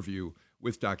his interview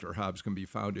with Dr. Hobbs can be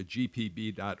found at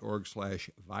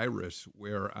gpb.org/virus,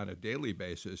 where on a daily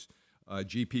basis,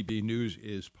 GPB News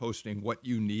is posting what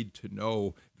you need to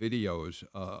know videos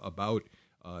about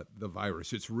the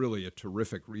virus. It's really a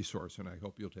terrific resource, and I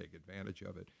hope you'll take advantage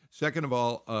of it. Second of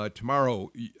all,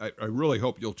 tomorrow, I really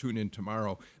hope you'll tune in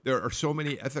tomorrow. There are so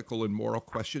many ethical and moral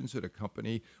questions that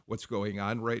accompany what's going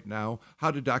on right now.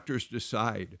 How do doctors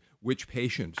decide which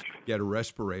patients get a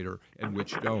respirator and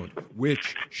which don't?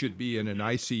 Which should be in an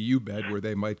ICU bed where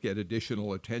they might get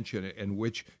additional attention and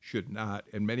which should not?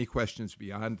 And many questions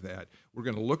beyond that. We're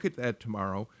going to look at that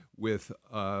tomorrow with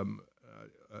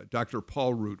Dr.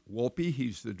 Paul Root-Wolpe.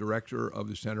 He's the director of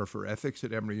the Center for Ethics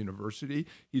at Emory University.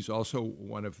 He's also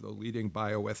one of the leading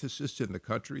bioethicists in the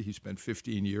country. He spent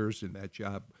 15 years in that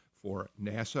job for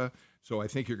NASA. So I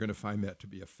think you're going to find that to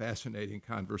be a fascinating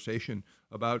conversation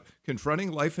about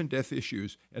confronting life and death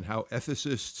issues and how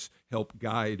ethicists help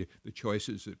guide the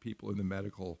choices that people in the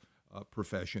medical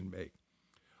profession make.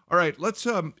 All right, let's,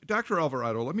 Dr.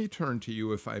 Alvarado, let me turn to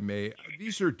you if I may.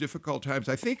 These are difficult times.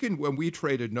 I think when we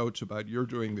traded notes about your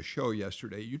doing the show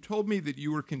yesterday, you told me that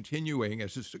you were continuing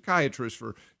as a psychiatrist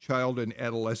for child and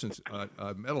adolescent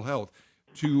mental health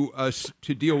to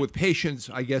deal with patients,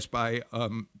 I guess, by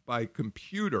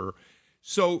computer.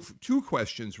 So 2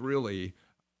 questions, really.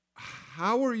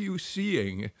 How are you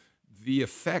seeing the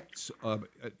effects of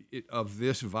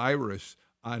this virus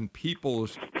on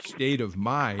people's state of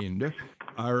mind?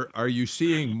 Are you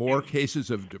seeing more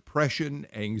cases of depression,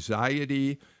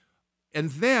 anxiety? And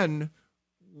then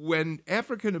when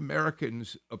African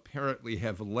Americans apparently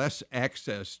have less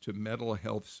access to mental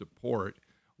health support,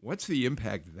 what's the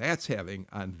impact that's having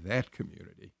on that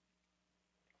community?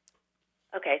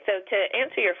 Okay, so to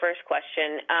answer your first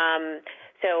question,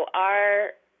 so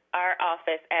our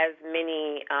office, as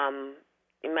many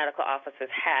medical offices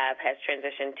has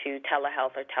transitioned to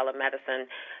telehealth or telemedicine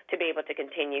to be able to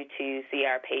continue to see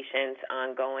our patients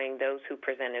ongoing, those who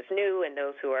present as new and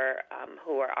those who are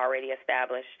already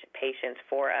established patients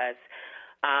for us.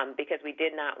 Because we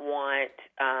did not want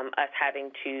us having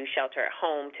to shelter at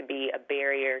home to be a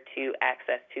barrier to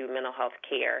access to mental health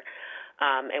care.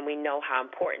 And we know how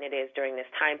important it is during this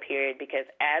time period because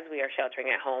as we are sheltering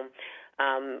at home,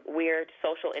 we're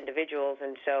social individuals,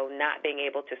 and so not being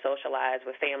able to socialize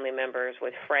with family members,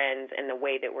 with friends in the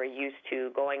way that we're used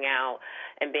to, going out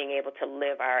and being able to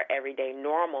live our everyday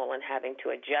normal and having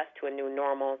to adjust to a new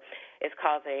normal is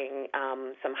causing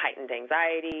some heightened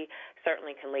anxiety,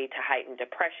 certainly can lead to heightened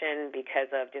depression because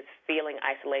of just feeling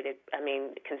isolated. I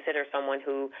mean, consider someone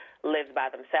who lives by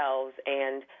themselves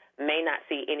and may not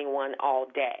see anyone all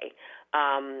day.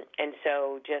 And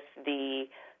so just the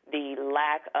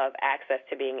lack of access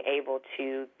to being able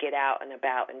to get out and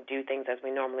about and do things as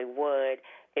we normally would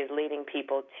is leading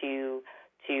people to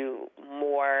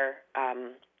more,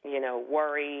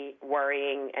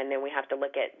 worrying, and then we have to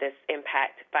look at this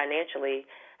impact financially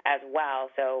as well.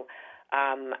 So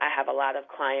I have a lot of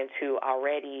clients who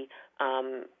already,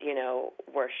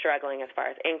 were struggling as far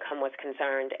as income was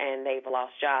concerned, and they've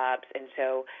lost jobs, and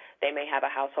so they may have a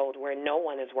household where no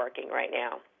one is working right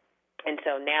now. And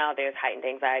so now there's heightened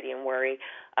anxiety and worry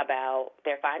about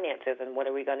their finances and what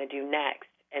are we going to do next.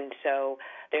 And so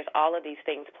there's all of these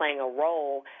things playing a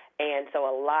role. And so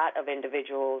a lot of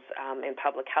individuals in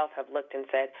public health have looked and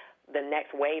said the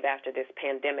next wave after this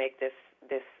pandemic,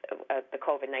 the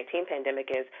COVID-19 pandemic,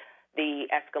 is the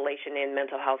escalation in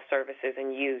mental health services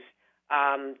and use.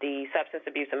 The Substance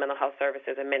Abuse and Mental Health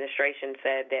Services Administration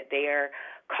said that their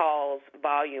calls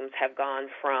volumes have gone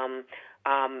from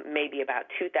maybe about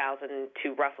 2,000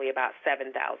 to roughly about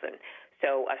 7,000.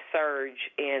 So a surge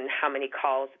in how many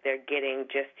calls they're getting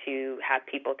just to have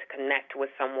people to connect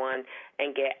with someone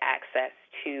and get access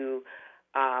to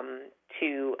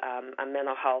a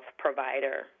mental health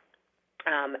provider.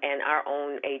 And our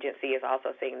own agency is also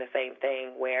seeing the same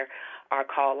thing where our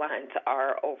call lines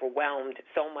are overwhelmed,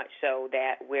 so much so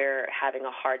that we're having a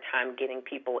hard time getting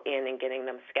people in and getting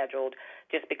them scheduled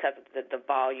just because of the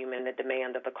volume and the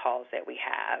demand of the calls that we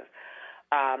have.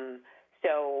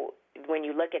 So when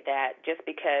you look at that, just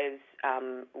because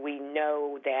we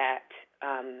know that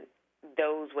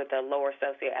those with a lower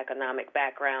socioeconomic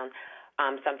background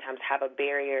sometimes have a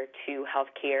barrier to health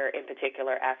care, in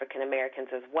particular African Americans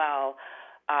as well.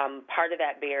 Part of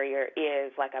that barrier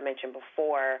is, like I mentioned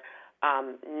before,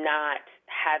 not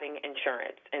having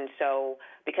insurance. And so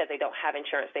because they don't have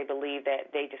insurance, they believe that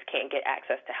they just can't get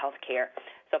access to health care.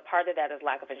 So part of that is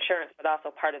lack of insurance, but also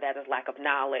part of that is lack of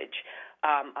knowledge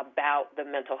about the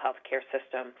mental health care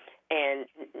system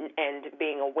and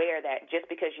being aware that just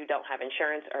because you don't have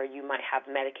insurance or you might have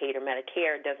Medicaid or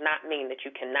Medicare does not mean that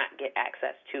you cannot get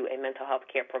access to a mental health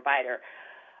care provider.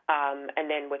 And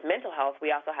then with mental health, we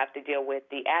also have to deal with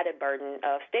the added burden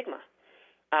of stigma.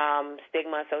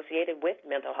 Stigma associated with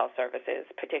mental health services,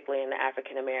 particularly in the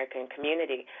African American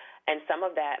community. And some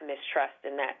of that mistrust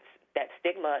and that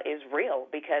stigma is real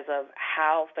because of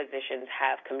how physicians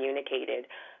have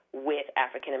communicated with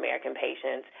African American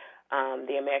patients.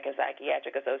 The American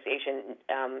Psychiatric Association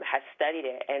has studied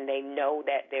it, and they know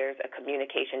that there's a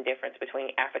communication difference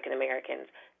between African Americans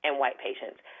and white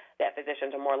patients, that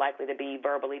physicians are more likely to be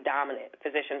verbally dominant.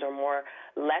 Physicians are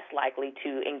less likely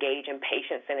to engage in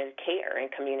patient-centered care and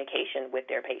communication with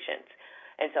their patients.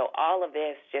 And so all of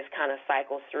this just kind of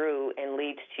cycles through and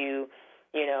leads to,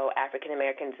 African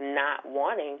Americans not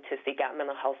wanting to seek out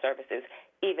mental health services,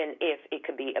 even if it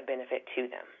could be a benefit to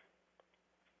them.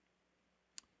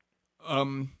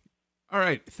 All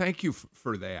right. Thank you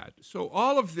for that. So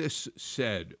all of this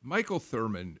said, Michael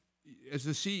Thurman, as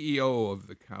the CEO of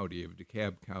the county of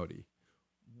DeKalb County,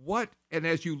 and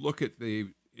as you look at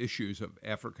the issues of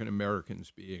African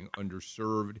Americans being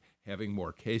underserved, having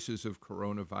more cases of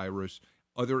coronavirus,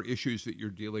 other issues that you're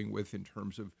dealing with in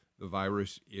terms of the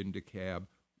virus in DeKalb,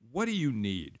 what do you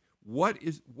need? What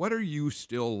are you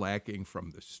still lacking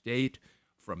from the state,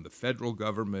 from the federal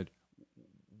government?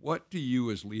 What do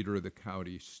you, as leader of the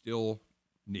county, still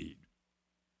need?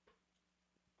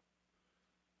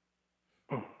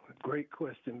 Great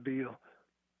question, Bill.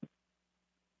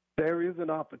 There is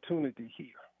an opportunity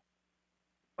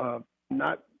here,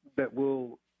 not that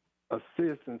will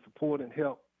assist and support and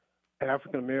help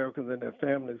African Americans and their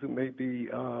families who may be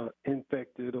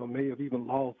infected or may have even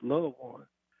lost loved ones,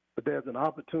 but there's an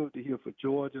opportunity here for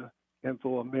Georgia and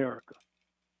for America.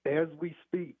 As we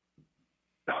speak,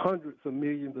 hundreds of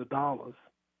millions of dollars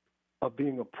are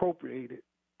being appropriated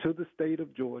to the state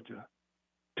of Georgia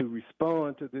to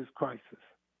respond to this crisis.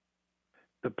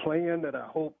 the plan that I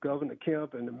hope Governor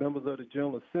Kemp and the members of the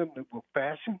General Assembly will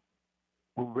fashion,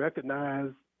 will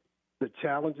recognize the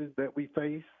challenges that we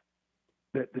face,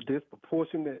 that the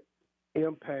disproportionate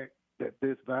impact that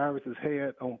this virus has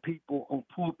had on people, on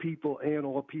poor people and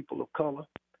or people of color.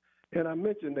 And I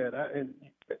mentioned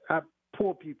that,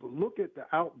 poor people, look at the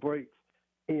outbreaks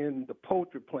in the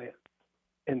poultry plant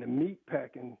and the meat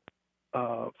packing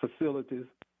facilities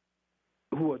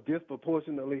who are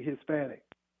disproportionately Hispanic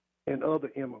and other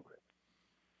immigrants.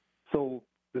 So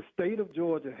the state of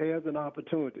Georgia has an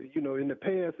opportunity. You know, in the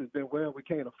past it's been, well, we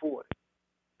can't afford it.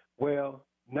 Well,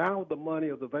 now the money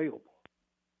is available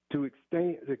to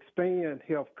expand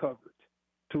health coverage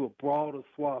to a broader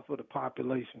swath of the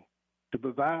population, to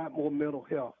provide more mental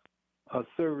health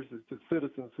services to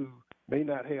citizens who may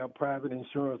not have private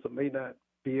insurance or may not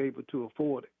be able to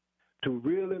afford it, to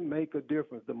really make a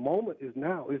difference. The moment is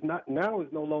now. It's not now. Is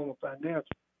no longer financial.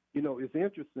 You know, it's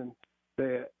interesting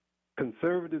that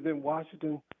conservatives in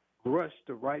Washington rush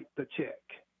to write the check.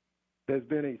 There's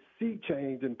been a sea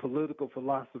change in political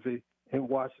philosophy in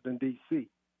Washington, D.C.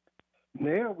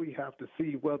 Now we have to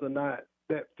see whether or not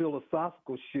that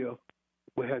philosophical shift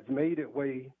has made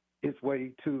its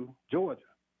way to Georgia.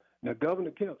 Now,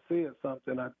 Governor Kemp said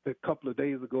something a couple of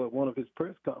days ago at one of his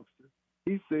press conferences.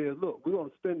 He said, look, we're going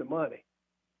to spend the money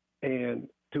and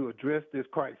to address this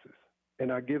crisis,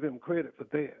 and I give him credit for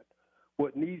that.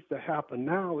 What needs to happen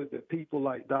now is that people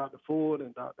like Dr. Ford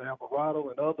and Dr. Alvarado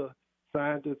and other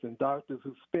scientists and doctors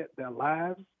who spent their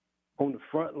lives on the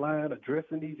front line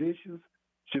addressing these issues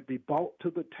should be brought to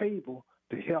the table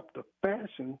to help to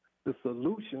fashion the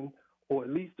solution or at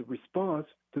least the response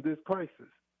to this crisis.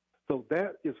 So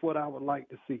that is what I would like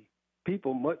to see.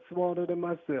 People much smarter than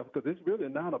myself, because it's really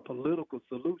not a political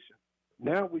solution.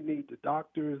 Now we need the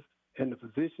doctors and the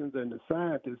physicians and the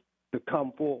scientists to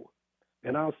come forward.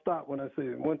 And I'll stop when I say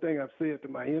it. One thing I've said to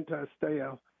my entire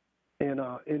staff in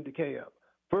DeKalb,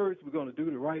 first we're going to do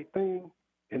the right thing,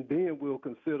 and then we'll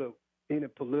consider any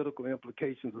political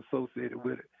implications associated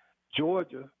with it.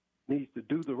 Georgia needs to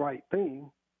do the right thing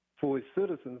for its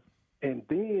citizens, and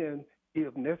then,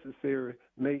 if necessary,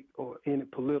 make any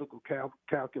political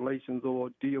calculations or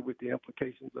deal with the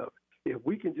implications of it. If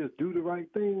we can just do the right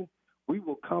thing, we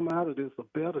will come out of this a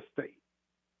better state,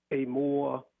 a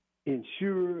more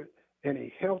insured and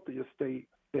a healthier state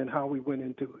than how we went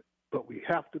into it. But we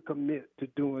have to commit to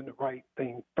doing the right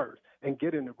thing first and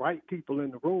getting the right people in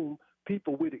the room,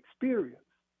 people with experience.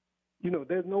 You know,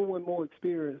 there's no one more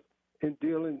experienced in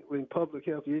dealing with public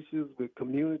health issues with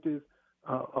communities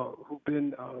who've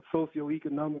been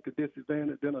socioeconomically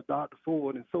disadvantaged than a Dr.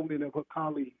 Ford and so many of her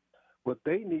colleagues. But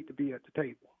they need to be at the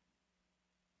table.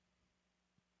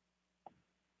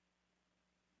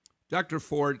 Dr.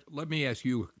 Ford, let me ask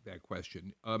you that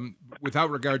question. Without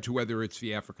regard to whether it's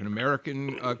the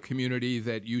African-American community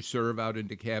that you serve out in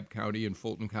DeKalb County and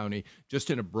Fulton County,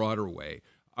 just in a broader way,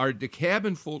 are DeKalb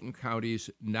and Fulton counties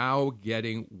now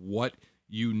getting what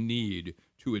you need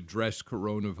to address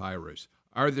coronavirus?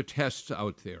 Are the tests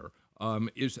out there? Are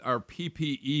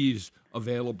PPEs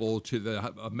available to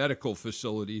the medical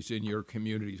facilities in your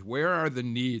communities? Where are the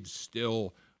needs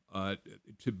still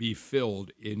to be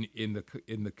filled in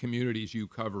the communities you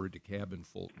cover, DeKalb and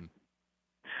Fulton?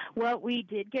 Well, we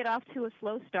did get off to a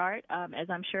slow start, as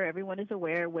I'm sure everyone is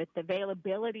aware, with the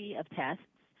availability of tests.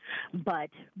 But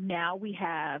now we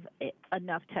have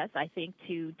enough tests, I think,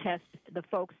 to test the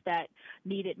folks that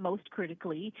need it most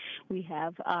critically. We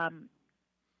have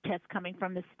tests coming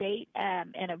from the state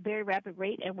at a very rapid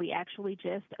rate, and we actually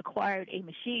just acquired a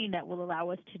machine that will allow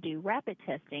us to do rapid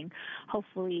testing.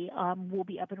 Hopefully, we'll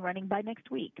be up and running by next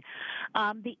week.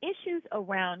 The issues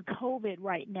around COVID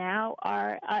right now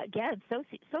are, again,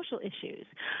 social issues.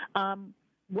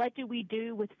 What do we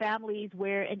do with families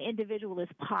where an individual is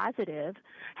positive,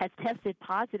 has tested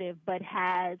positive, but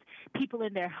has people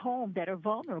in their home that are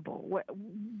vulnerable?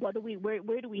 Where do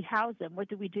we house them? What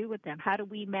do we do with them? How do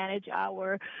we manage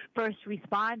our first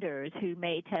responders who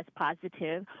may test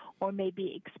positive or may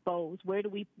be exposed? Where do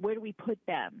we put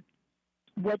them?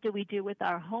 What do we do with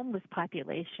our homeless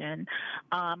population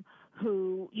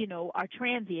who, are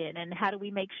transient, and how do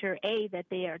we make sure, A, that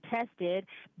they are tested,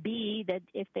 B, that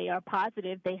if they are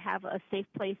positive, they have a safe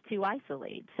place to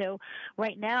isolate? So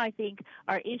right now, I think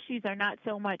our issues are not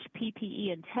so much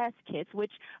PPE and test kits,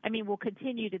 which, will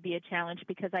continue to be a challenge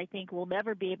because I think we'll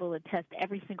never be able to test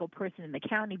every single person in the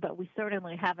county, but we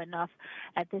certainly have enough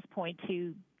at this point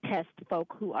to test folk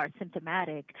who are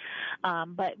symptomatic.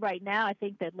 But right now, I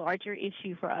think the larger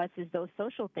issue for us is those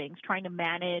social things, trying to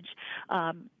manage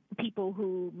people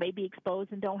who may be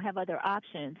exposed and don't have other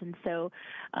options. And so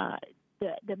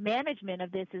the management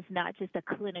of this is not just a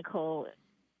clinical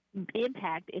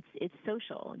impact, it's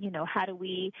social. How do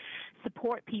we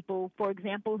support people, for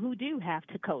example, who do have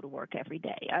to go to work every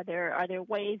day? Are there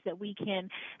ways that we can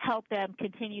help them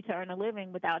continue to earn a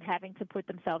living without having to put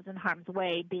themselves in harm's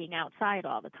way, being outside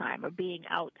all the time or being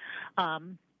out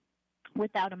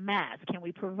without a mask? Can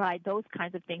we provide those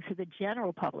kinds of things to the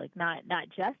general public, not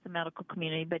just the medical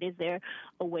community, but is there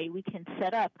a way we can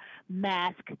set up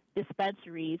mask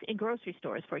dispensaries in grocery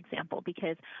stores, for example?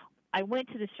 Because I went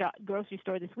to the grocery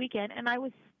store this weekend, and I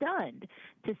was stunned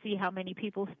to see how many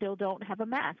people still don't have a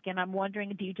mask. And I'm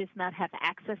wondering, do you just not have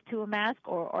access to a mask,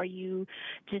 or are you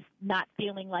just not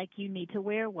feeling like you need to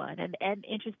wear one? And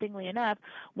interestingly enough,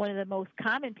 one of the most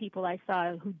common people I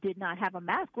saw who did not have a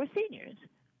mask were seniors.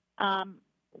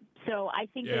 So I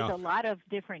think there's a lot of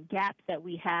different gaps that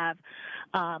we have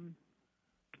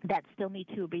that still need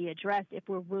to be addressed if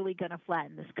we're really going to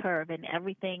flatten this curve and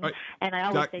everything. Right. And I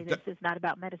always say this is not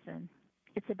about medicine.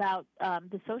 It's about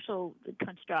the social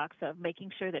constructs of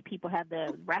making sure that people have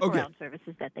the wraparound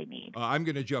services that they need. I'm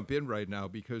going to jump in right now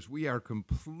because we are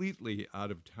completely out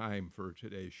of time for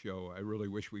today's show. I really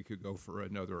wish we could go for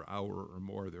another hour or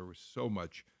more. There was so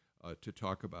much to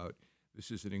talk about.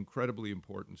 This is an incredibly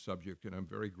important subject, and I'm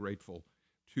very grateful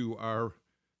to our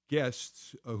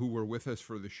guests who were with us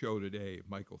for the show today: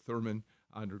 Michael Thurman,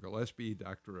 Andra Gillespie,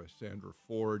 Dr. Sandra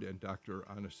Ford, and Dr.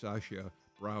 Anastasia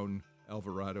Brown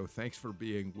Alvarado. Thanks for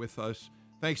being with us.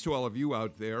 Thanks to all of you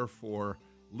out there for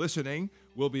listening.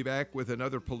 We'll be back with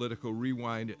another Political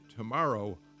Rewind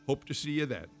tomorrow. Hope to see you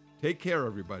then. Take care,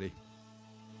 everybody.